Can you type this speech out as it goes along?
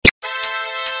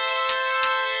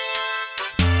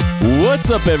What's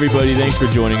up, everybody? Thanks for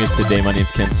joining us today. My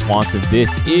name's Ken Swanson.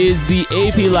 This is the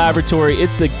AP Laboratory.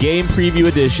 It's the game preview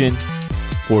edition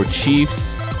for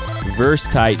Chiefs versus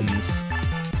Titans.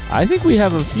 I think we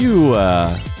have a few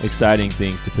exciting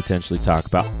things to potentially talk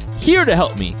about. Here to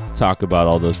help me talk about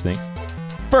all those things.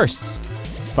 First,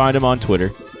 find him on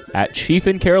Twitter at Chief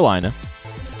in Carolina.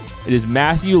 It is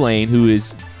Matthew Lane, who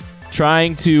is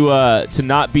trying to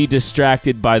not be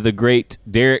distracted by the great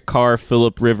Derek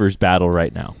Carr-Phillip Rivers battle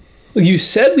right now. You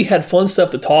said we had fun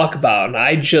stuff to talk about, and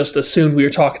I just assumed we were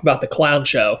talking about the clown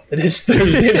show that is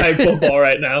Thursday Night Football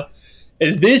right now.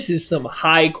 As this is some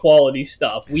high-quality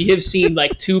stuff. We have seen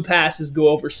like 2 passes go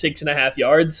over 6.5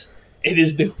 yards. It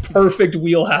is the perfect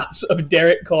wheelhouse of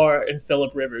Derek Carr and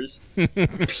Phillip Rivers.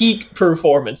 Peak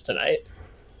performance tonight.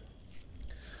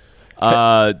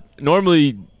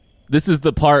 Normally, this is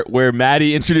the part where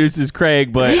Maddie introduces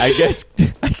Craig, but I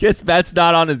guess Matt's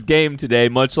not on his game today,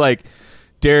 much like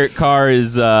Derek Carr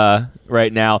is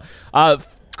right now.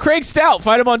 Craig Stout,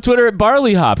 find him on Twitter at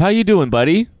Barley Hop. How you doing,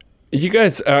 buddy? You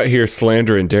guys out here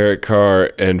slandering Derek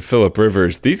Carr and Phillip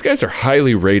Rivers. These guys are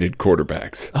highly rated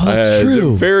quarterbacks. Oh, that's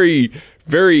true. Very,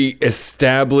 very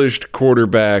established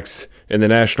quarterbacks in the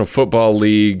National Football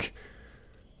League.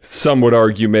 Some would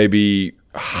argue maybe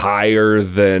higher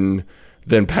than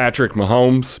Patrick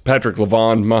Mahomes, Patrick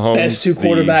LeVon Mahomes. Best 2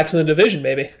 quarterbacks in the division,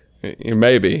 maybe.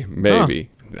 Maybe. Huh.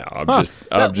 No, I'm just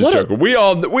joking. We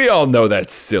all know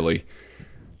that's silly.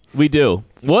 We do.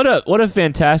 What a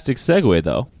fantastic segue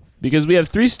though, because we have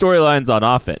 3 storylines on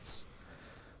offense.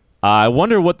 I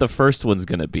wonder what the first one's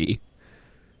going to be.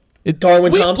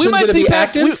 Darwin Thompson going to be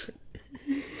active?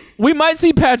 We might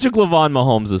see Patrick LeVon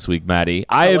Mahomes this week, Maddie.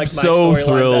 I am so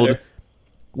thrilled. Better.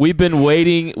 We've been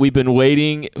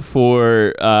waiting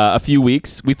for a few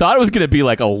weeks. We thought it was going to be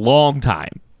like a long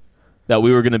time that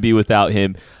we were going to be without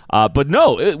him. But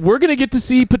no, we're going to get to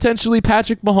see potentially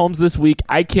Patrick Mahomes this week.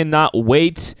 I cannot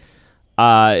wait.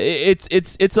 It's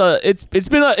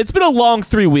been a long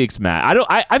 3 weeks, Matt.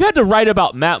 I've had to write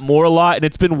about Matt Moore a lot, and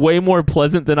it's been way more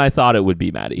pleasant than I thought it would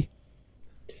be, Maddie.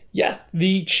 Yeah,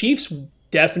 the Chiefs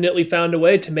definitely found a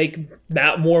way to make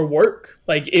Matt Moore work.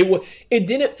 Like it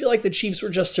didn't feel like the Chiefs were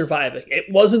just surviving. It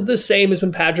wasn't the same as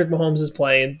when Patrick Mahomes is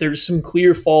playing. There's some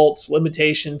clear faults,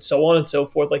 limitations, so on and so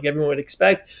forth, like everyone would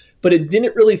expect. But it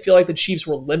didn't really feel like the Chiefs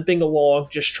were limping along,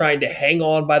 just trying to hang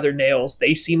on by their nails.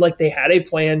 They seemed like they had a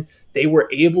plan. They were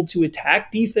able to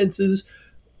attack defenses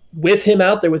with him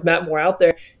out there, with Matt Moore out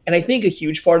there. And I think a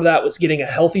huge part of that was getting a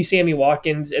healthy Sammy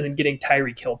Watkins and then getting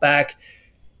Tyreek Hill back.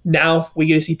 Now we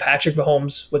get to see Patrick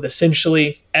Mahomes with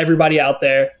essentially everybody out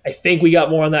there. I think we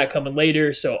got more on that coming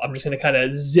later, so I'm just going to kind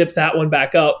of zip that one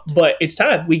back up. But it's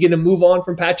time. We get to move on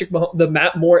from the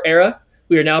Matt Moore era.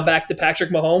 We are now back to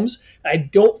Patrick Mahomes. I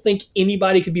don't think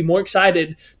anybody could be more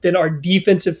excited than our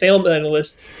defensive film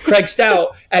analyst, Craig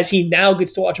Stout, as he now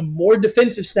gets to watch more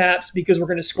defensive snaps because we're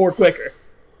going to score quicker.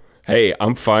 Hey,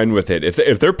 I'm fine with it.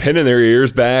 If they're pinning their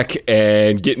ears back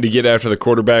and getting to get after the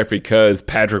quarterback because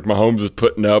Patrick Mahomes is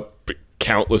putting up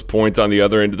countless points on the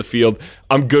other end of the field,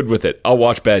 I'm good with it. I'll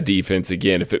watch bad defense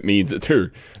again if it means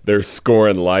that they're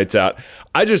scoring lights out.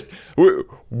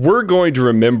 We're going to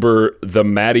remember the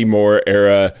Matty Moore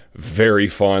era very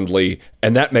fondly,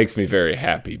 and that makes me very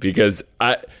happy because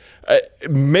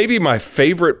maybe my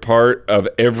favorite part of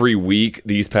every week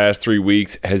these past 3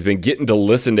 weeks has been getting to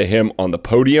listen to him on the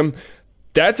podium.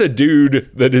 That's a dude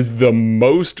that is the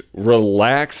most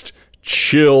relaxed,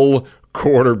 chill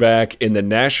quarterback in the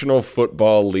National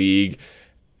Football League.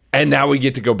 And now we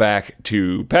get to go back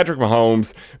to Patrick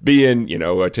Mahomes being,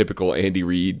 a typical Andy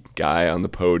Reid guy on the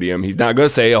podium. He's not going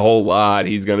to say a whole lot.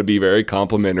 He's going to be very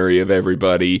complimentary of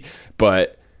everybody.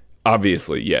 But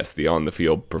obviously, yes, the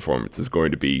on-the-field performance is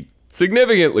going to be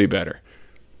significantly better.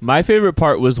 My favorite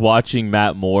part was watching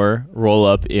Matt Moore roll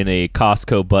up in a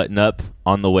Costco button-up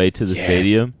on the way to the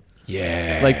stadium.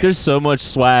 Yeah. Like, there's so much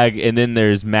swag, and then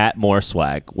there's Matt Moore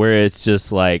swag, where it's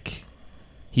just like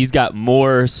he's got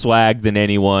more swag than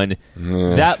anyone.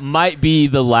 That might be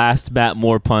the last Matt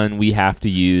Moore pun we have to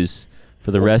use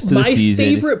for the rest of the season.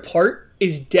 My favorite part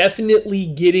is definitely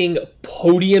getting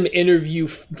podium interview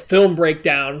film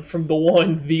breakdown from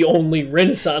the only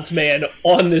Renaissance man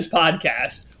on this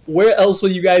podcast. Where else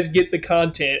will you guys get the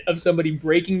content of somebody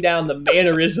breaking down the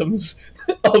mannerisms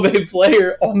of a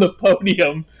player on the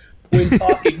podium when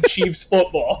talking Chiefs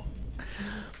football?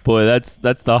 Boy, that's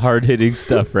the hard-hitting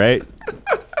stuff, right?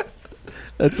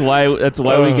 That's why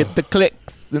we get the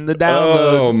clicks and the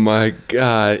downloads. Oh my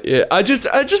god! Yeah, I just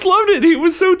loved it. He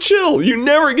was so chill. You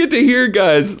never get to hear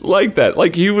guys like that.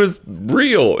 Like, he was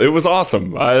real. It was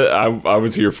awesome. I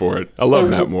was here for it. I love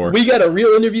Matt Moore. We got a real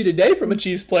interview today from a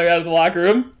Chiefs player out of the locker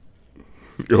room.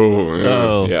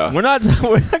 Yeah. We're not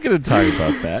going to talk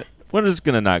about that. We're just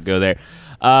going to not go there.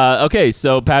 Okay,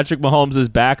 so Patrick Mahomes is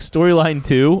back. Storyline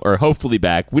 2, or hopefully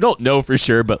back. We don't know for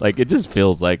sure, but like it just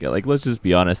feels like it. Like, let's just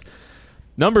be honest.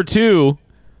 Number 2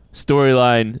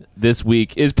 storyline this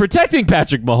week is protecting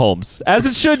Patrick Mahomes, as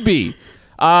it should be.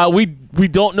 We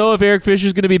don't know if Eric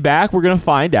Fisher's going to be back. We're going to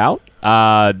find out.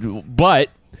 But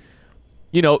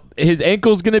you know, his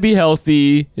ankle's going to be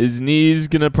healthy. His knee's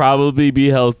going to probably be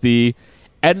healthy.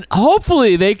 And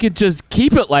hopefully they could just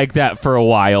keep it like that for a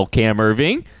while, Cam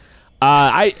Irving.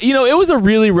 It was a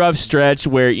really rough stretch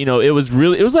where, it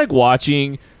was like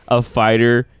watching a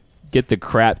fighter get the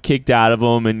crap kicked out of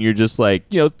him, and you're just like,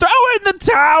 throw in the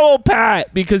towel,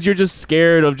 Pat, because you're just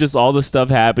scared of just all the stuff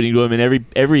happening to him, and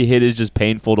every hit is just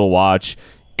painful to watch.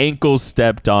 Ankles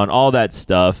stepped on, all that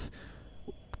stuff.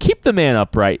 Keep the man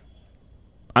upright.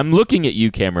 I'm looking at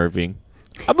you, Cam Irving.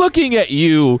 I'm looking at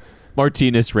you,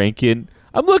 Martinez Rankin.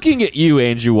 I'm looking at you,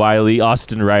 Andrew Wiley,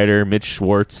 Austin Ryder, Mitch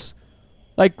Schwartz.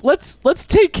 Like, let's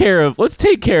take care of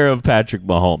Patrick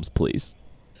Mahomes, please.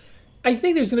 I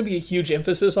think there's going to be a huge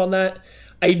emphasis on that.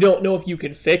 I don't know if you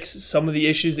can fix some of the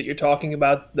issues that you're talking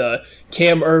about. The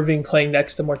Cam Irving playing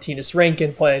next to Martinez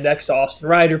Rankin, playing next to Austin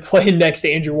Ryder, playing next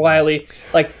to Andrew Wiley.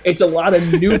 Like, it's a lot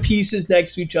of new pieces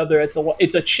next to each other.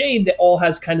 It's a chain that all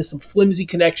has kind of some flimsy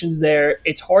connections there.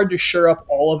 It's hard to shore up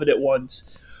all of it at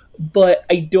once. But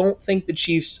I don't think the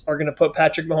Chiefs are going to put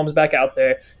Patrick Mahomes back out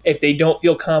there if they don't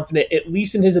feel confident, at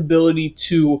least in his ability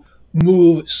to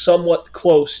move somewhat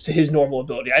close to his normal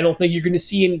ability. I don't think you're going to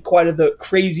see in quite of the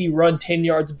crazy run 10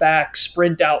 yards back,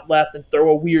 sprint out left, and throw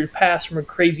a weird pass from a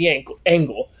crazy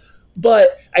angle.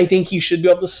 But I think he should be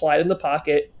able to slide in the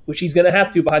pocket, which he's going to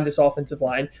have to behind this offensive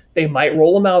line. They might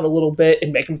roll him out a little bit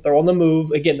and make him throw on the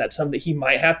move. Again, that's something that he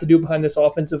might have to do behind this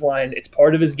offensive line. It's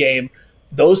part of his game.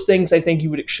 Those things I think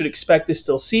you should expect to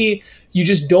still see. You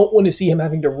just don't want to see him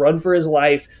having to run for his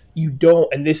life. You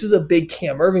don't, and this is a big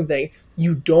Cam Irving thing,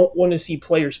 you don't want to see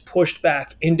players pushed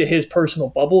back into his personal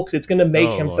bubble because it's going to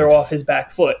make him throw off his back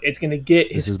foot. It's going to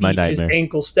get his feet, his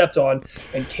ankle stepped on.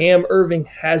 And Cam Irving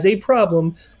has a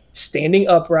problem standing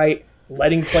upright,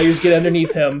 letting players get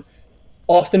underneath him,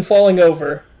 often falling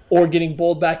over, or getting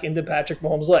bowled back into Patrick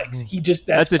Mahomes' legs.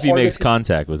 That's if he makes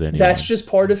contact with anyone. That's just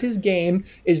part of his game,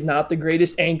 is not the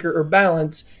greatest anchor or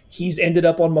balance. He's ended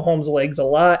up on Mahomes' legs a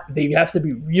lot. They have to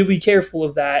be really careful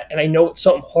of that. And I know it's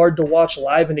something hard to watch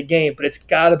live in a game, but it's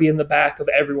got to be in the back of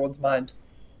everyone's mind.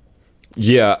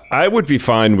 Yeah, I would be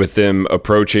fine with them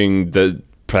approaching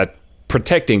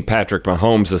protecting Patrick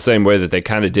Mahomes the same way that they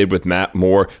kind of did with Matt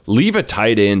Moore. Leave a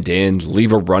tight end in,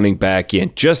 leave a running back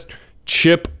in, just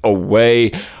chip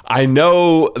away. I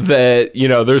know that,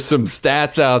 there's some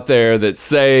stats out there that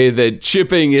say that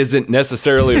chipping isn't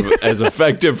necessarily as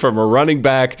effective from a running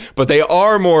back, but they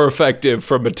are more effective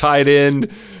from a tight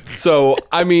end. So,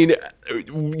 I mean,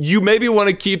 you maybe want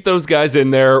to keep those guys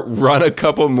in there, run a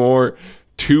couple more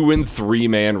 2- and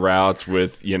 3-man routes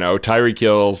with, Tyreek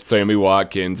Hill, Sammy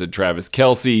Watkins, and Travis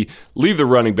Kelce. Leave the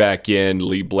running back in,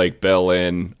 leave Blake Bell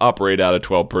in, operate out of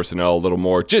 12 personnel a little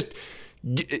more. Just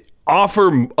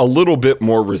offer a little bit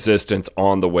more resistance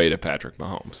on the way to Patrick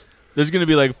Mahomes. There's going to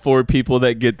be like 4 people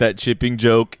that get that chipping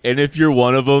joke. And if you're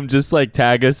one of them, just like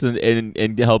tag us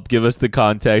and help give us the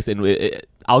context. And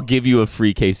I'll give you a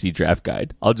free KC draft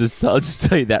guide. I'll just tell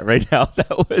you that right now.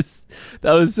 That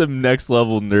was some next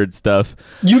level nerd stuff.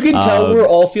 You can tell we're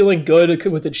all feeling good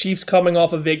with the Chiefs coming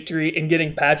off a victory and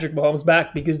getting Patrick Mahomes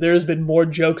back, because there's been more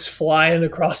jokes flying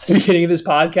across the beginning of this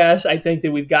podcast, I think,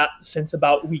 that we've got since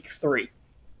about week 3.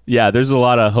 Yeah, there's a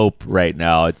lot of hope right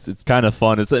now. It's kind of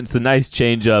fun. It's a nice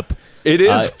change up. It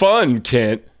is fun,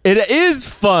 Kent. It is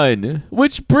fun,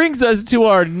 which brings us to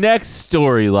our next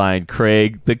storyline,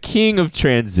 Craig, the king of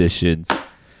transitions.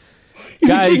 He's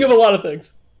the king of a lot of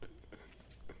things.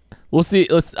 We'll see.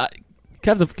 Can I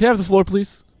have the floor,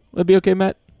 please? Would that be okay,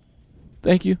 Matt?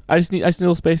 Thank you. I just need a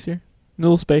little space here. A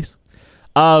little space.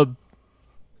 I'm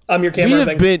your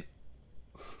camera thing.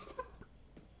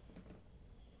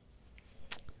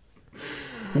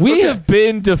 We have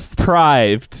been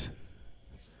deprived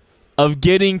of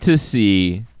getting to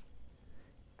see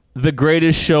the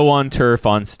greatest show on turf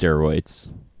on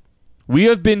steroids. We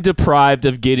have been deprived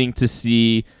of getting to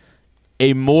see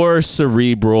a more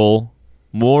cerebral,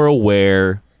 more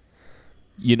aware,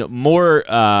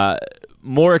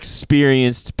 more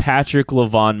experienced Patrick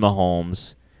LaVon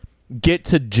Mahomes get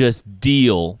to just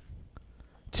deal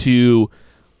to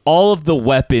all of the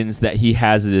weapons that he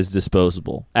has at his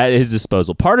disposal.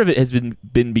 Part of it has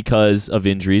been because of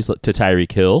injuries to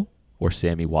Tyreek Hill or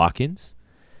Sammy Watkins.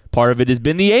 Part of it has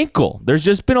been the ankle. There's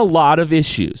just been a lot of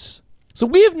issues. So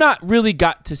we have not really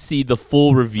got to see the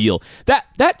full reveal.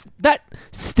 That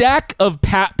stack of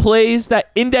Pat plays,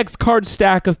 that index card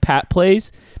stack of Pat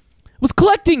plays, was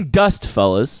collecting dust,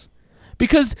 fellas,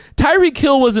 because Tyreek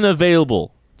Hill wasn't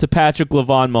available to Patrick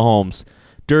LaVon Mahomes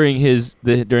during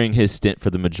his stint for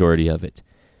the majority of it.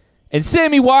 And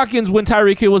Sammy Watkins, when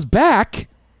Tyreek Hill was back,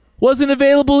 wasn't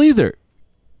available either.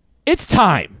 It's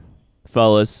time,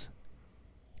 fellas.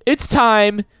 It's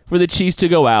time for the Chiefs to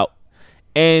go out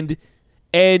and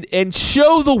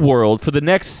show the world for the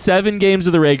next 7 games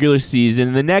of the regular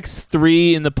season, the next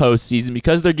 3 in the postseason,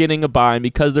 because they're getting a bye and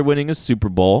because they're winning a Super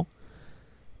Bowl,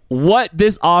 what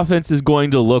this offense is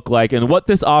going to look like and what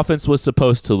this offense was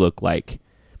supposed to look like.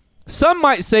 Some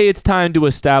might say it's time to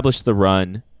establish the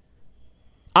run.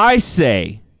 I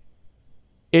say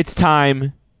it's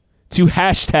time to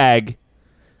hashtag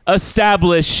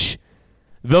establish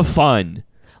the fun.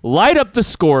 Light up the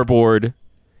scoreboard.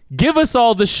 Give us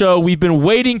all the show we've been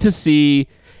waiting to see.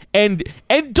 And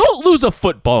don't lose a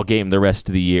football game the rest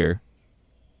of the year.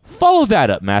 Follow that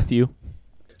up, Matthew.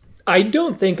 I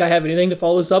don't think I have anything to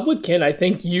follow this up with, Ken. I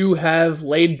think you have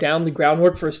laid down the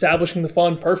groundwork for establishing the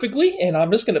fun perfectly, and I'm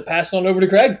just going to pass it on over to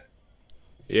Craig.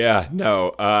 Yeah,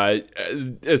 no.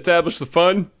 Establish the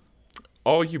fun.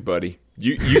 All you, buddy.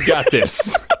 You got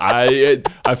this. I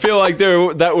feel like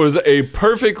that was a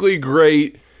perfectly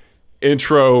great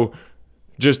intro.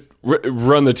 Just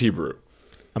run the T-Brew.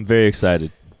 I'm very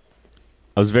excited.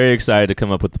 I was very excited to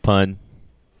come up with the pun.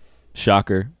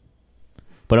 Shocker.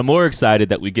 But I'm more excited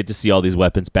that we get to see all these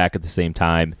weapons back at the same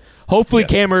time. Hopefully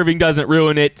Cam Irving doesn't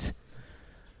ruin it.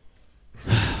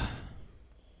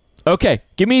 Okay,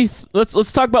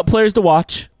 let's talk about players to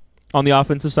watch on the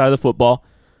offensive side of the football.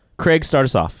 Craig, start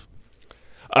us off.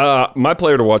 My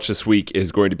player to watch this week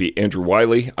is going to be Andrew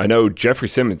Wiley. I know Jeffrey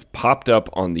Simmons popped up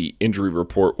on the injury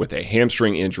report with a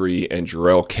hamstring injury, and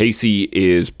Jarrell Casey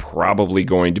is probably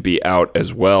going to be out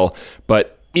as well.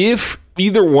 But if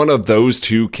either one of those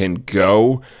two can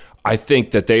go, I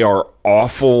think that they are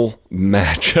awful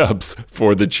matchups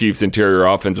for the Chiefs' interior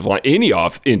offensive line, any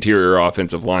interior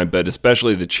offensive line, but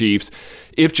especially the Chiefs.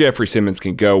 If Jeffrey Simmons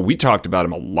can go, we talked about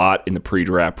him a lot in the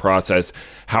pre-draft process,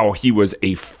 how he was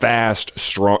a fast,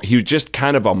 strong, he was just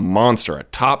kind of a monster, a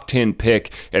top 10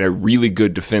 pick and a really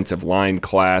good defensive line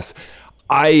class.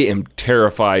 I am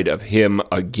terrified of him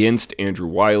against Andrew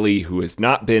Wiley, who has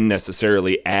not been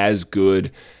necessarily as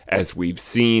good as we've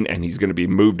seen, and he's going to be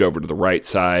moved over to the right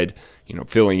side,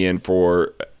 filling in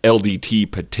for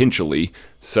LDT potentially.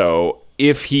 So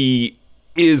if he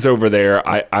is over there,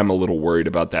 I'm a little worried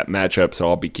about that matchup, so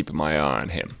I'll be keeping my eye on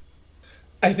him.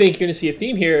 I think you're going to see a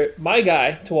theme here. My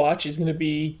guy to watch is going to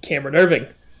be Cameron Irving.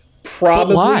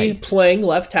 Probably playing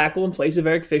left tackle in place of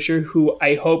Eric Fisher, who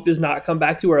I hope does not come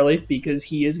back too early because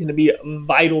he is going to be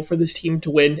vital for this team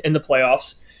to win in the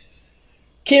playoffs.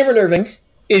 Cameron Irving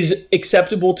is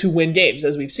acceptable to win games,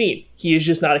 as we've seen. He is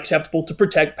just not acceptable to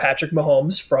protect Patrick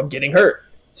Mahomes from getting hurt.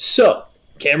 So,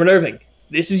 Cameron Irving,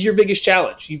 this is your biggest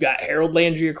challenge. You got Harold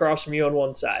Landry across from you on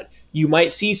one side. You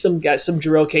might see some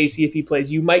Jarrell Casey if he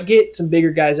plays. You might get some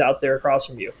bigger guys out there across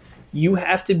from you. You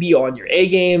have to be on your A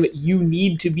game. You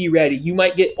need to be ready. You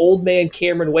might get old man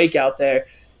Cameron Wake out there.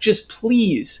 Just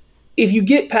please, if you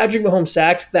get Patrick Mahomes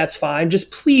sacked, that's fine.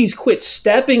 Just please quit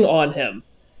stepping on him.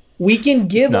 We can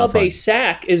give up a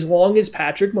sack as long as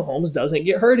Patrick Mahomes doesn't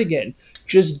get hurt again.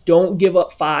 Just don't give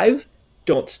up 5.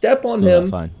 Don't step on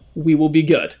him. We will be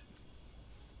good.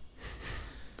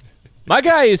 My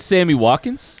guy is Sammy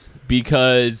Watkins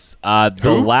because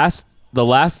the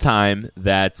last time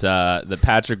that the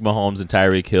Patrick Mahomes and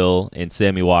Tyreek Hill and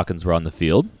Sammy Watkins were on the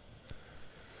field,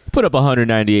 put up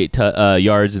 198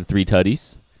 yards and 3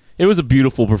 tutties. It was a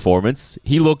beautiful performance.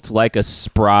 He looked like a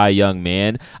spry young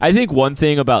man. I think one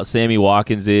thing about Sammy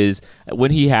Watkins is when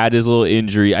he had his little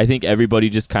injury, I think everybody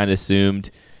just kind of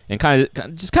assumed and kind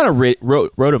of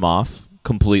wrote him off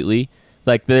completely.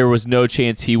 Like there was no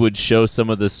chance he would show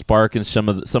some of the spark and some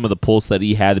of the pulse that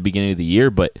he had at the beginning of the year,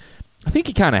 but I think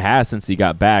he kind of has since he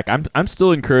got back. I'm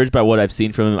still encouraged by what I've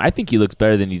seen from him. I think he looks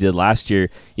better than he did last year,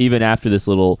 even after this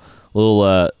little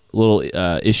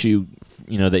issue,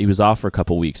 that he was off for a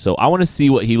couple weeks. So I want to see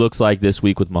what he looks like this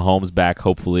week with Mahomes back.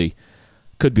 Hopefully,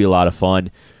 could be a lot of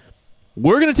fun.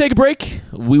 We're going to take a break.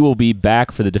 We will be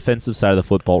back for the defensive side of the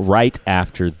football right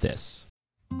after this.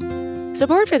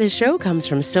 Support for this show comes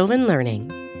from Sylvan Learning.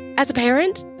 As a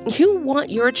parent, you want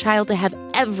your child to have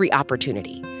every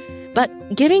opportunity. But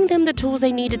giving them the tools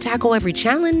they need to tackle every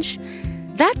challenge,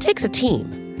 that takes a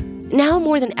team. Now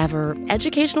more than ever,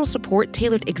 educational support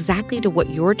tailored exactly to what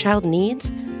your child needs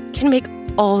can make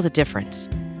all the difference.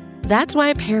 That's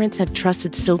why parents have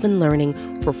trusted Sylvan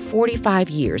Learning for 45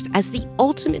 years as the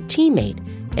ultimate teammate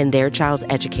in their child's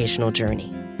educational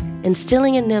journey,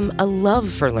 instilling in them a love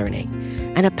for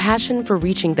learning and a passion for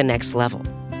reaching the next level.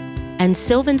 And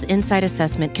Sylvan's Insight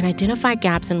Assessment can identify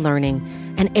gaps in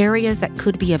learning and areas that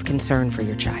could be of concern for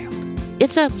your child.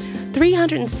 It's a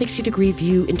 360-degree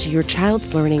view into your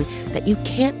child's learning that you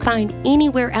can't find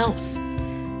anywhere else,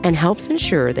 and helps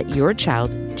ensure that your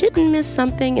child didn't miss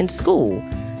something in school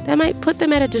that might put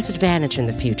them at a disadvantage in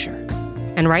the future.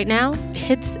 And right now,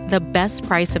 it's the best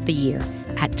price of the year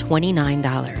at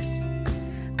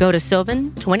 $29. Go to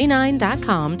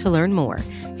sylvan29.com to learn more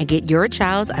and get your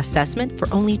child's assessment for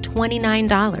only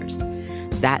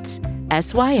 $29. That's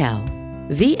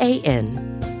SYLVAN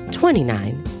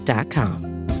 29.com.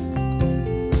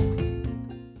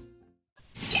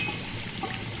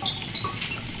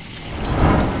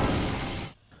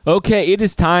 Okay, it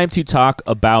is time to talk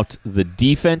about the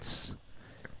defense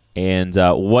and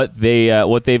what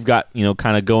they've got,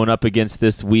 kind of going up against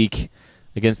this week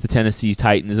against the Tennessee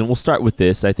Titans. And we'll start with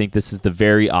this. I think this is the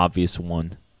very obvious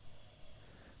one.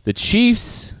 The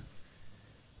Chiefs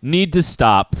need to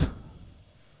stop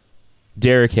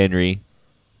Derrick Henry.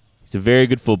 He's a very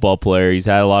good football player. He's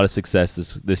had a lot of success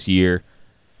this year.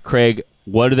 Craig,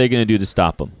 what are they going to do to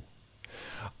stop him?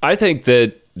 I think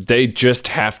that they just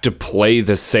have to play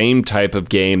the same type of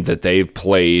game that they've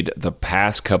played the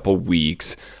past couple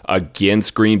weeks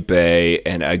against Green Bay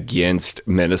and against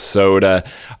Minnesota.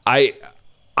 I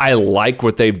like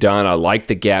what they've done. I like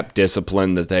the gap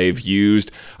discipline that they've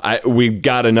used. We've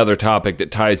got another topic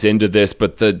that ties into this,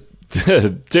 but the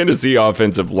Tennessee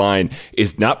offensive line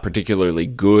is not particularly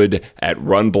good at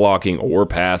run blocking or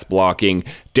pass blocking.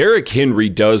 Derrick Henry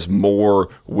does more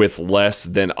with less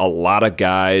than a lot of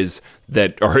guys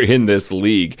that are in this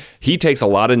league. He takes a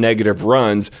lot of negative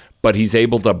runs, but he's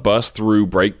able to bust through,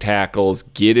 break tackles,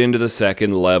 get into the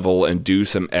second level, and do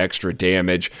some extra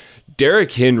damage.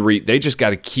 Derrick Henry, they just got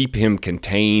to keep him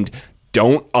contained.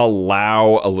 Don't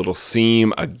allow a little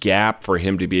seam, a gap for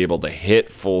him to be able to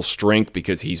hit full strength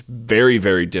because he's very,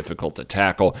 very difficult to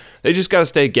tackle. They just got to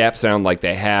stay gap sound like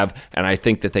they have, and I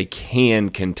think that they can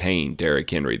contain Derrick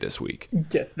Henry this week.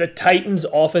 Yeah, the Titans'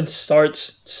 offense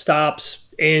starts, stops,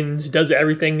 ends, does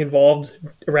everything involved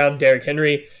around Derrick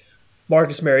Henry.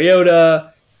 Marcus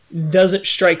Mariota doesn't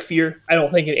strike fear, I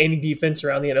don't think, in any defense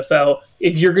around the NFL.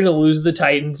 If you're going to lose the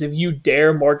Titans, if you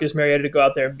dare Marcus Mariota to go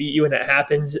out there and beat you and it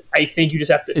happens, I think you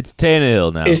just have to... It's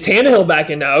Tannehill now. Is Tannehill back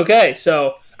in now? Okay,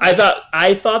 so I thought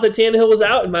that Tannehill was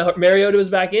out and Mariota was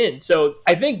back in. So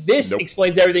I think this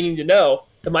explains everything you need to know.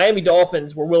 The Miami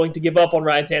Dolphins were willing to give up on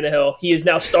Ryan Tannehill. He is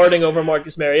now starting over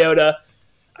Marcus Mariota.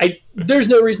 There's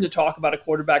no reason to talk about a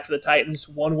quarterback for the Titans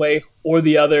one way or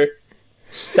the other.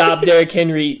 Stop Derrick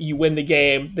Henry, you win the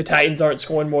game. The Titans aren't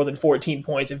scoring more than 14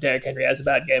 points if Derrick Henry has a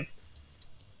bad game.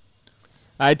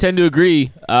 I tend to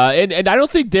agree. And I don't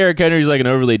think Derrick Henry is like an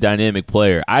overly dynamic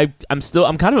player. I'm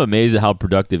kind of amazed at how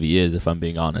productive he is, if I'm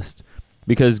being honest.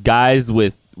 Because guys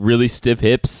with really stiff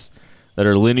hips that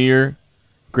are linear,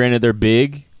 granted they're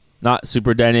big, not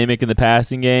super dynamic in the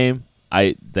passing game,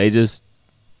 they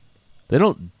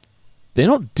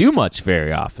don't do much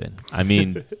very often. I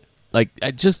mean,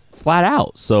 just flat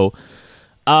out. So,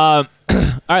 all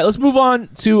right, let's move on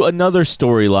to another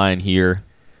storyline here.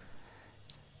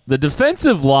 The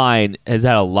defensive line has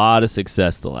had a lot of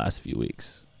success the last few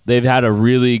weeks. They've had a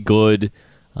really good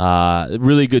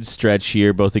stretch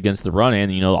here, both against the run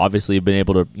and, obviously have been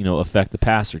able to, affect the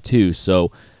passer too.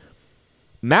 So,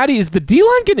 Maddie, is the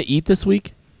D-line going to eat this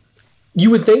week? You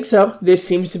would think so. This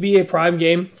seems to be a prime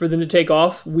game for them to take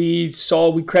off.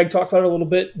 Craig talked about it a little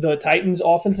bit. The Titans'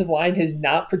 offensive line has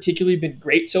not particularly been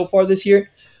great so far this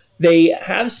year. They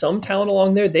have some talent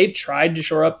along there. They've tried to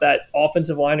shore up that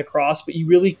offensive line across, but you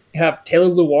really have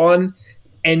Taylor Lewan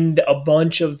and a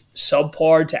bunch of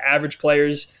subpar to average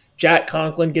players. Jack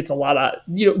Conklin gets a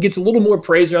little more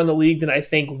praise around the league than I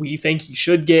think we think he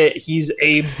should get. He's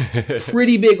a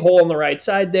pretty big hole on the right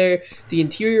side there. The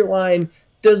interior line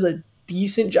does a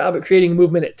decent job at creating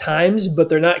movement at times, but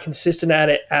they're not consistent at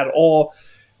it at all.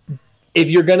 If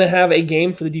you're going to have a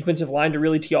game for the defensive line to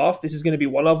really tee off, this is going to be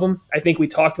one of them. I think we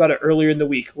talked about it earlier in the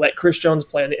week. Let Chris Jones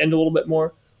play on the end a little bit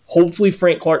more. Hopefully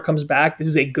Frank Clark comes back. This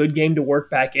is a good game to work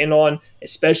back in on,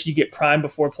 especially you get primed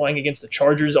before playing against the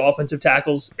Chargers offensive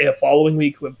tackles the following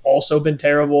week who have also been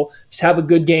terrible. Just have a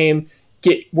good game,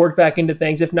 get work back into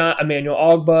things. If not, Emmanuel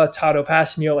Ogbah, Tato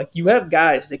Passanio, you have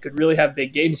guys that could really have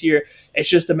big games here. It's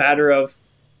just a matter of,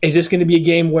 is this going to be a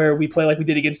game where we play like we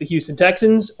did against the Houston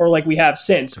Texans or like we have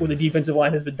since where the defensive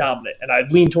line has been dominant? And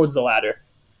I'd lean towards the latter.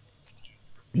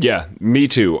 Yeah, me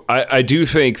too. I do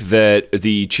think that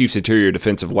the Chiefs' interior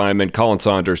defensive linemen, Colin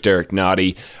Saunders, Derek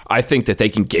Nottie, I think that they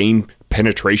can gain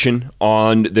penetration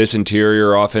on this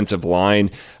interior offensive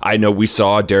line. I know we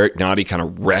saw Derek Nottie kind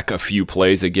of wreck a few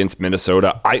plays against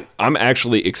Minnesota. I'm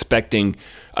actually expecting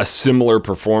a similar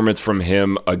performance from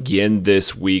him again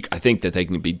this week. I think that they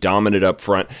can be dominant up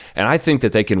front, and I think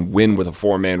that they can win with a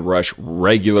four-man rush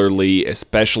regularly,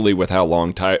 especially with how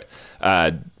long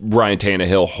Ryan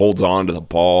Tannehill holds on to the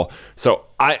ball. So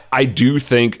I do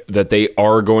think that they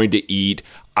are going to eat.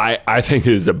 I think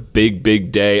it is a big,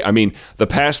 big day. I mean, the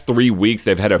past 3 weeks,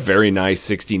 they've had a very nice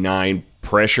 69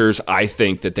 pressures. I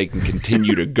think that they can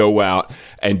continue to go out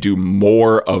and do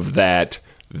more of that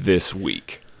this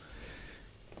week.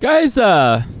 Guys,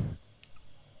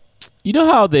 you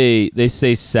know how they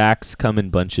say sacks come in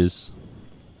bunches?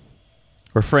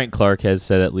 Or Frank Clark has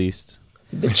said at least.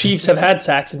 The Chiefs have had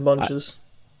sacks in bunches.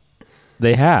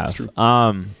 They have.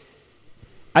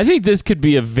 I think this could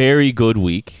be a very good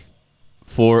week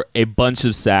for a bunch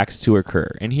of sacks to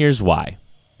occur, and here's why.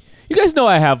 You guys know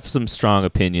I have some strong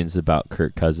opinions about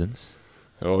Kirk Cousins.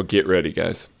 Oh, get ready,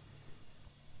 guys.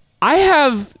 I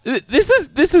have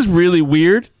this is really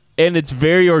weird, and it's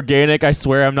very organic. I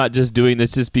swear I'm not just doing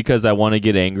this just because I want to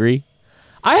get angry.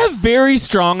 I have very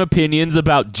strong opinions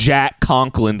about Jack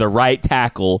Conklin, the right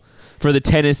tackle for the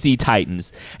Tennessee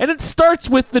Titans, and it starts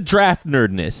with the draft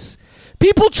nerdness.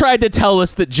 People tried to tell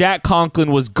us that Jack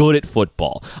Conklin was good at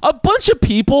football. A bunch of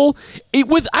people,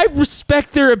 I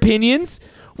respect their opinions,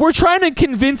 were trying to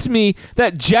convince me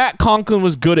that Jack Conklin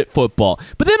was good at football.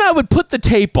 But then I would put the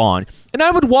tape on, and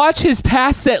I would watch his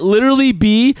pass set literally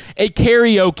be a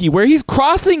karaoke where he's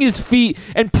crossing his feet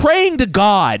and praying to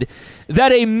God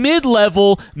that a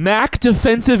mid-level MAC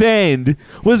defensive end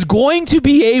was going to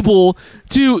be able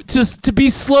to be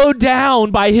slowed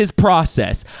down by his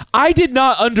process. I did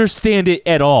not understand it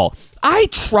at all. I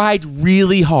tried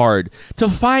really hard to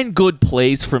find good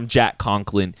plays from Jack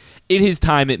Conklin in his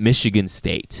time at Michigan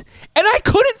State, and I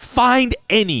couldn't find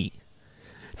any.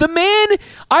 The man,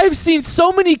 I've seen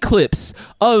so many clips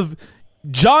of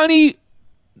Johnny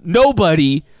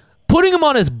Nobody putting him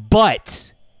on his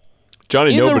butt.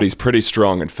 Johnny Nobody's pretty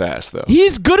strong and fast, though.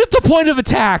 He's good at the point of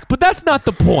attack, but that's not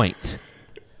the point.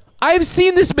 I've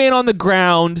seen this man on the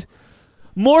ground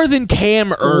more than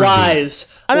Cam Irving.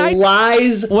 Lies.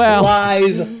 Lies.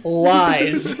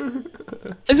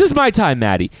 This is my time,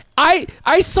 Maddie. I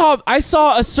saw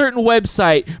a certain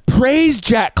website praise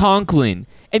Jack Conklin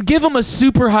and give him a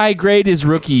super high grade his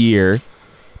rookie year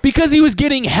because he was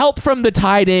getting help from the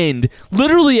tight end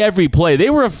literally every play. They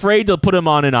were afraid to put him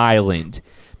on an island.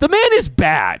 The man is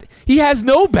bad. He has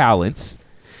no balance.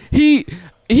 He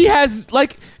has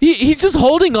he's just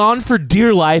holding on for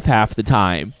dear life half the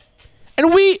time.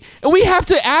 And we have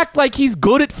to act like he's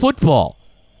good at football.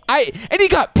 And he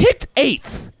got picked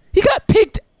 8th. He got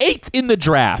picked 8th in the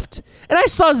draft. And I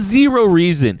saw zero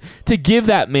reason to give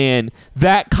that man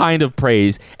that kind of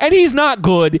praise. And he's not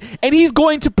good, and he's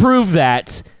going to prove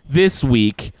that this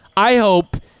week. I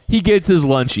hope he gets his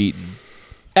lunch eaten.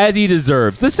 As he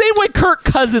deserves. The same way Kirk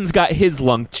Cousins got his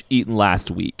lunch eaten last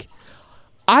week.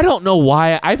 I don't know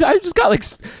why. I just got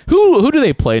who do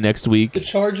they play next week? The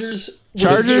Chargers.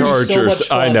 Chargers. So much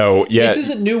fun. I know. Yeah. This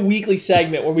is a new weekly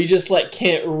segment where we just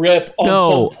can't rip on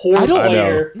some poor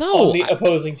player on the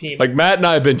opposing team. Like Matt and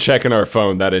I have been checking our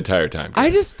phone that entire time. I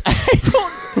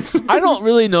don't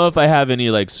really know if I have any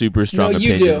super strong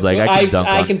opinions. Do.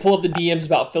 I can pull up the DMs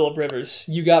about Phillip Rivers.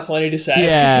 You got plenty to say.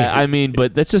 Yeah, I mean,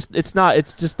 but it's just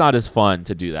not as fun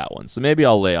to do that one. So maybe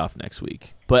I'll lay off next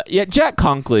week. But yeah, Jack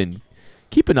Conklin,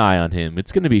 keep an eye on him.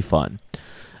 It's going to be fun.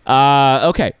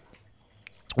 Okay.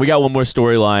 We got one more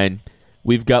storyline.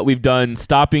 We've done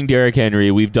stopping Derrick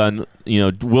Henry. We've done,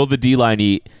 will the D-line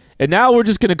eat? And now we're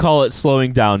just going to call it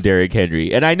slowing down Derrick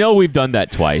Henry. And I know we've done that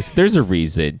twice. There's a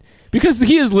reason. Because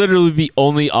he is literally the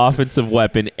only offensive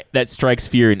weapon that strikes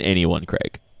fear in anyone,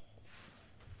 Craig.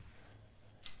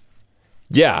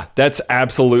 Yeah, that's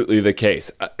absolutely the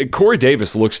case. Corey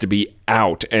Davis looks to be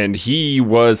out, and he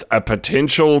was a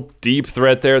potential deep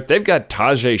threat there. They've got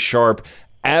Tajay Sharp,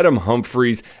 Adam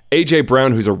Humphries, A.J.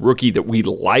 Brown, who's a rookie that we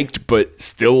liked but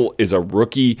still is a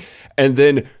rookie, and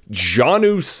then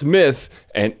Jonnu Smith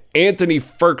and Anthony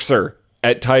Firkser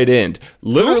at tight end.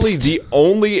 Literally the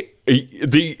only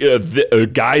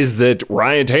guys that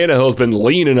Ryan Tannehill has been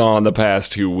leaning on the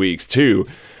past 2 weeks, too.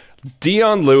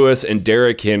 Dion Lewis and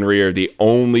Derrick Henry are the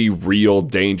only real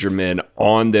danger men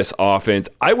on this offense.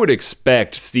 I would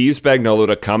expect Steve Spagnuolo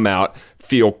to come out,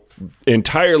 feel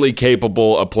entirely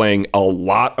capable of playing a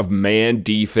lot of man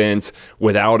defense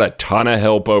without a ton of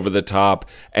help over the top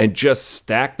and just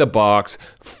stack the box,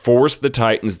 force the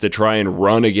Titans to try and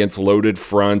run against loaded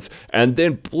fronts, and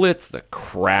then blitz the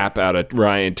crap out of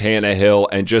Ryan Tannehill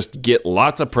and just get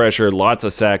lots of pressure, lots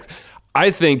of sacks.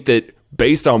 I think that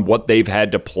based on what they've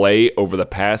had to play over the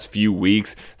past few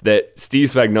weeks, that Steve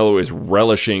Spagnuolo is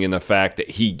relishing in the fact that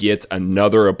he gets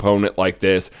another opponent like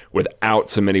this without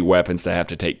so many weapons to have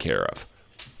to take care of.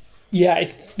 Yeah,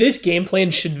 this game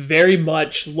plan should very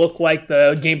much look like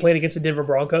the game plan against the Denver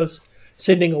Broncos,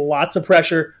 sending lots of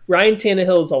pressure. Ryan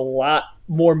Tannehill is a lot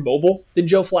more mobile than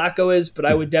Joe Flacco is, but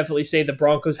I would definitely say the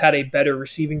Broncos had a better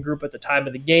receiving group at the time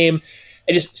of the game.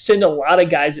 And just send a lot of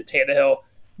guys at Tannehill,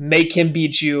 make him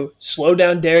beat you, slow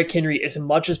down Derrick Henry as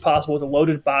much as possible with the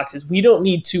loaded boxes. We don't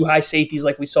need two high safeties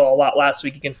like we saw a lot last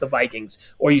week against the Vikings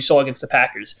or you saw against the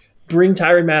Packers. Bring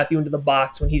Tyrann Mathieu into the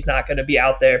box when he's not going to be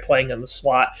out there playing in the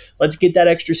slot. Let's get that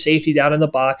extra safety down in the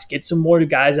box, get some more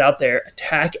guys out there,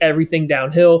 attack everything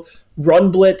downhill,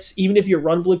 run blitz. Even if you're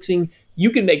run blitzing,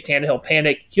 you can make Tannehill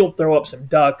panic. He'll throw up some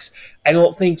ducks. I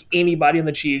don't think anybody on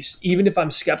the Chiefs, even if I'm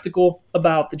skeptical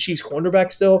about the Chiefs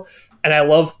cornerback still, and I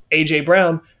love A.J.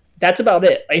 Brown, that's about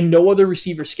it. No other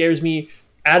receiver scares me.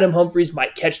 Adam Humphries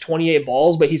might catch 28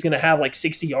 balls, but he's going to have like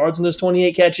 60 yards in those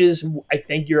 28 catches. I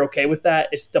think you're okay with that.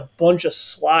 It's a bunch of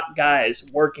slot guys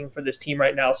working for this team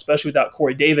right now, especially without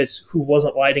Corey Davis, who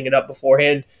wasn't lighting it up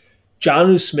beforehand.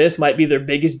 Jonnu Smith might be their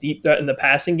biggest deep threat in the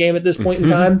passing game at this point in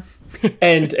time.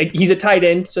 And he's a tight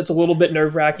end, so it's a little bit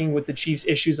nerve-wracking with the Chiefs'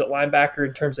 issues at linebacker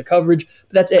in terms of coverage.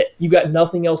 But that's it. You got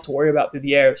nothing else to worry about through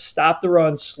the air. Stop the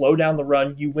run, slow down the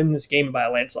run. You win this game by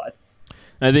a landslide.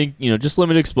 I think, just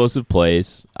limit explosive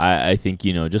plays. I think,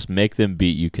 just make them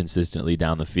beat you consistently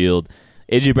down the field.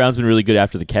 A.J. Brown's been really good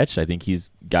after the catch. I think he's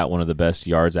got one of the best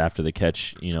yards after the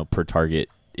catch, per target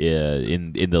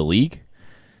in the league.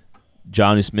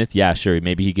 Jonnu Smith, yeah, sure.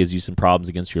 Maybe he gives you some problems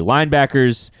against your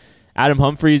linebackers. Adam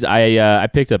Humphries, I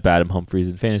picked up Adam Humphries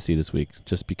in fantasy this week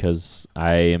just because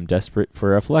I am desperate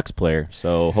for a flex player.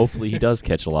 So hopefully he does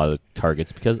catch a lot of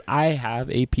targets because I have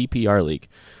a PPR league.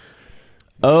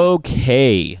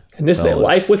 Okay. And this fellas. Is a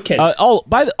life with Kent.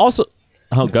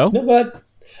 Go. No, what?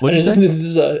 What'd you say? This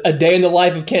is a day in the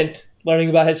life of Kent, learning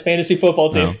about his fantasy football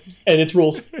team and its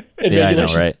rules and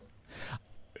regulations. I know, right?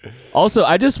 Also,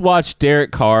 I just watched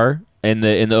Derek Carr in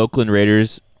the Oakland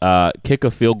Raiders kick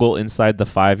a field goal inside the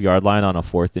 5-yard line on a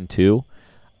 4th and 2.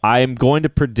 I am going to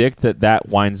predict that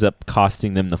winds up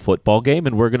costing them the football game,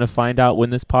 and we're going to find out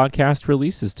when this podcast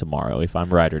releases tomorrow if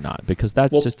I'm right or not, because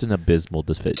that's just an abysmal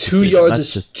decision. 2 yards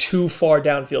is just too far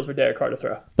downfield for Derek Carr to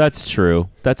throw. That's true.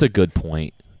 That's a good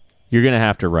point. You're going to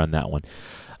have to run that one.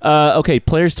 Okay,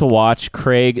 players to watch.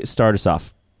 Craig, start us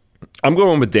off. I'm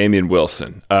going with Damian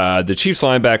Wilson. The Chiefs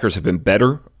linebackers have been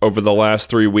better over the last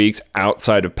 3 weeks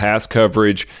outside of pass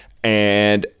coverage,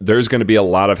 and there's going to be a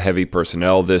lot of heavy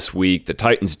personnel this week. The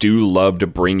Titans do love to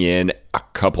bring in a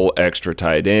couple extra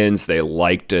tight ends. They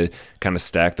like to kind of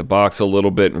stack the box a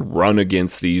little bit and run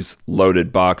against these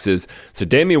loaded boxes. So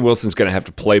Damian Wilson's going to have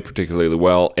to play particularly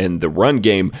well in the run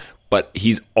game, but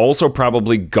he's also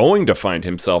probably going to find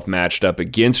himself matched up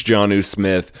against Jonnu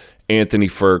Smith, Anthony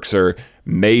Firkser,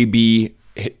 maybe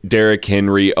Derrick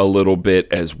Henry a little bit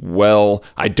as well.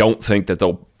 I don't think that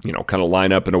they'll kind of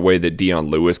line up in a way that Dion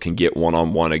Lewis can get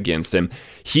one-on-one against him.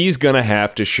 He's going to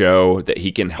have to show that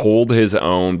he can hold his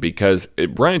own because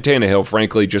Ryan Tannehill,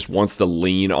 frankly, just wants to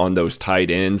lean on those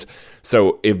tight ends.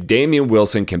 So if Damian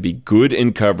Wilson can be good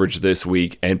in coverage this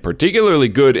week and particularly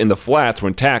good in the flats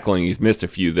when tackling, he's missed a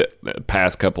few the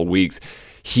past couple weeks,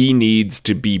 he needs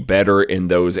to be better in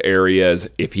those areas.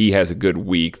 If he has a good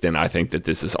week, then I think that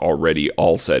this is already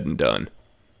all said and done.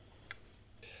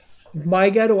 My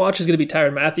guy to watch is going to be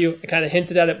Tyrann Mathieu. I kind of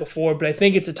hinted at it before, but I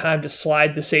think it's a time to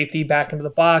slide the safety back into the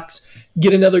box,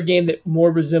 get another game that more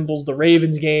resembles the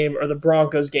Ravens game or the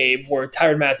Broncos game, where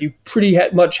Tyrann Mathieu pretty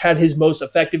much had his most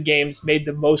effective games, made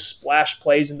the most splash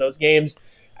plays in those games.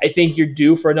 I think you're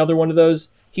due for another one of those.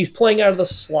 He's playing out of the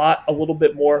slot a little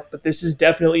bit more, but this is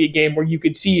definitely a game where you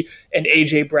could see an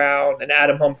A.J. Brown, an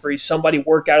Adam Humphries, somebody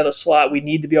work out of the slot. We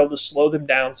need to be able to slow them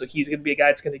down, so he's going to be a guy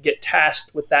that's going to get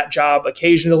tasked with that job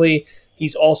occasionally.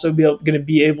 He's also going to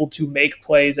be able to make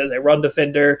plays as a run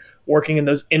defender, working in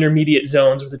those intermediate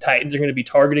zones where the Titans are going to be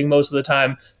targeting most of the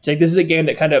time. So this is a game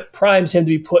that kind of primes him to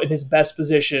be put in his best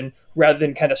position rather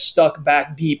than kind of stuck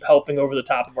back deep helping over the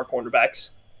top of our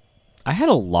cornerbacks. I had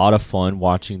a lot of fun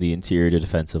watching the interior to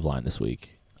defensive line this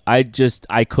week. I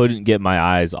couldn't get my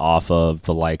eyes off of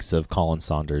the likes of Colin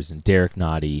Saunders and Derek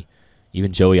Nottie,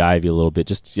 even Joey Ivy a little bit,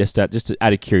 just out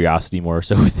of curiosity more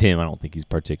so with him. I don't think he's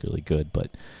particularly good,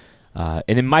 but And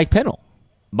then Mike Pennell.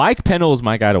 Mike Pennell is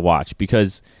my guy to watch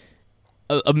because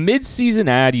a mid-season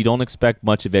ad, you don't expect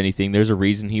much of anything. There's a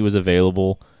reason he was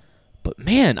available. But,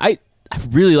 man, I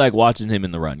really like watching him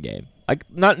in the run game. Like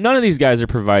none of these guys are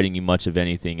providing you much of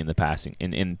anything in the passing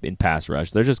in pass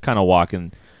rush. They're just kind of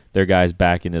walking their guys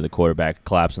back into the quarterback,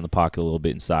 collapsing the pocket a little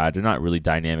bit inside. They're not really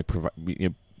dynamic,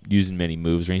 using many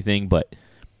moves or anything. But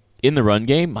in the run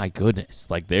game, my goodness,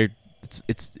 like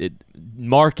it's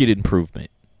marked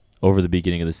improvement over the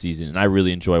beginning of the season, and I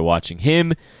really enjoy watching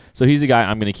him. So he's a guy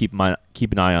I'm going to keep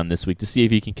an eye on this week to see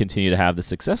if he can continue to have the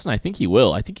success, and I think he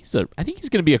will. I think he's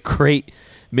going to be a great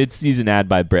mid-season ad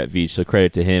by Brett Veach. So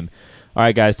credit to him. All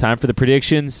right, guys, time for the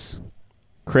predictions.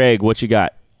 Craig, what you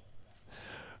got?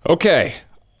 Okay,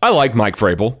 I like Mike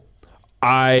Vrabel.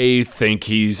 I think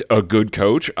he's a good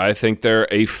coach. I think they're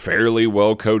a fairly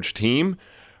well-coached team,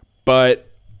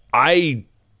 but I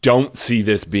don't see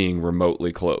this being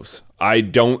remotely close. I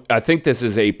think this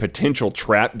is a potential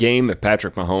trap game that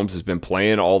Patrick Mahomes has been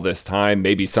playing all this time,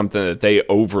 maybe something that they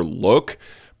overlook,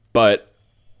 but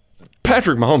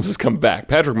Patrick Mahomes has come back.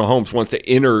 Patrick Mahomes wants to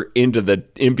enter into the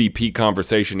MVP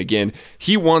conversation again.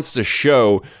 He wants to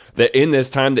show that in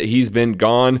this time that he's been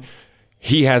gone,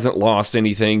 he hasn't lost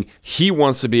anything. He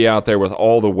wants to be out there with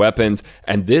all the weapons,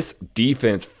 and this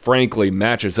defense, frankly,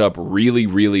 matches up really,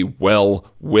 really well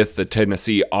with the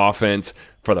Tennessee offense.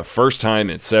 For the first time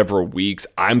in several weeks,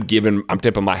 I'm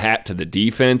tipping my hat to the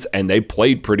defense, and they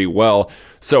played pretty well.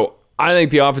 So I think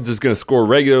the offense is going to score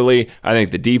regularly. I think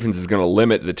the defense is going to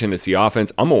limit the Tennessee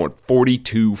offense. I'm going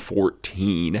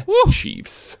 42-14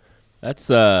 Chiefs. That's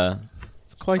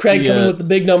it's quite Craig coming with the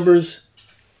big numbers.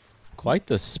 Quite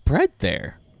the spread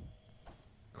there,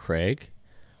 Craig.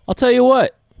 I'll tell you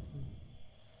what.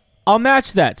 I'll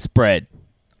match that spread.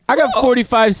 I got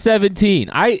 45-17.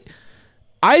 I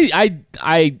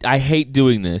hate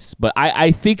doing this, but I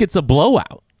think it's a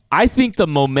blowout. I think the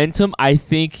momentum, I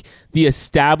think the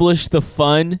establish the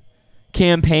fun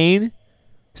campaign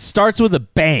starts with a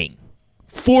bang.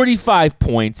 45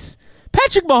 points.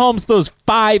 Patrick Mahomes throws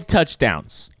 5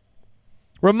 touchdowns.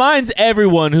 Reminds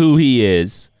everyone who he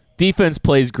is. Defense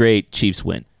plays great. Chiefs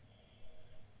win.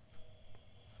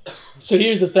 So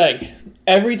here's the thing.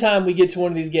 Every time we get to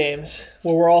one of these games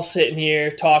where we're all sitting here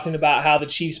talking about how the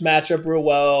Chiefs match up real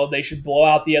well, they should blow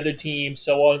out the other team,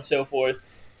 so on and so forth,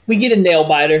 we get a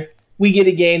nail-biter. We get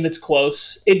a game that's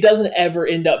close. It doesn't ever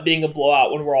end up being a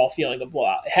blowout when we're all feeling a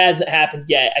blowout. It hasn't happened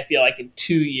yet, I feel like, in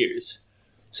 2 years.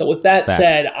 So with that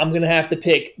said, I'm going to have to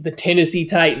pick the Tennessee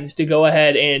Titans to go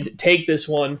ahead and take this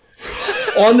one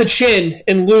on the chin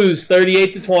and lose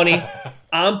 38-20.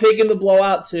 I'm picking the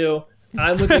blowout too.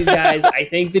 I'm with these guys. I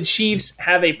think the Chiefs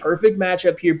have a perfect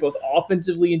matchup here, both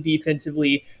offensively and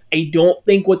defensively. I don't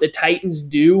think what the Titans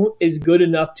do is good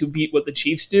enough to beat what the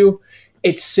Chiefs do.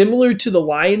 It's similar to the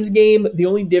Lions game. The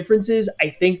only difference is I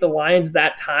think the Lions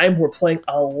that time were playing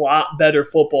a lot better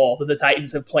football than the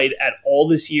Titans have played at all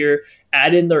this year.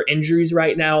 Add in their injuries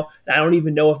right now. I don't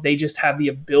even know if they just have the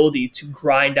ability to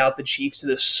grind out the Chiefs to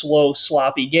this slow,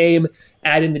 sloppy game.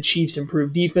 Add in the Chiefs'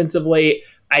 improved defense of late.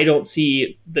 I don't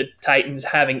see the Titans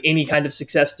having any kind of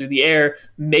success through the air.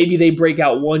 Maybe they break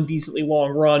out one decently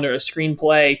long run or a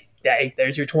screenplay. Hey,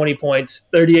 there's your 20 points,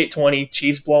 38-20.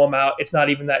 Chiefs blow them out. It's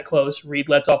not even that close. Reed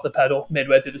lets off the pedal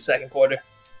midway through the second quarter.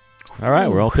 All right,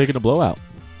 we're all picking a blowout.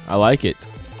 I like it.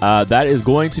 That is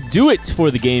going to do it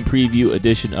for the game preview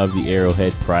edition of the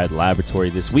Arrowhead Pride Laboratory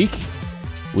this week.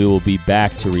 We will be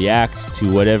back to react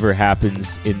to whatever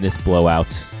happens in this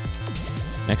blowout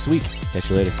next week.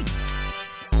 Catch you later.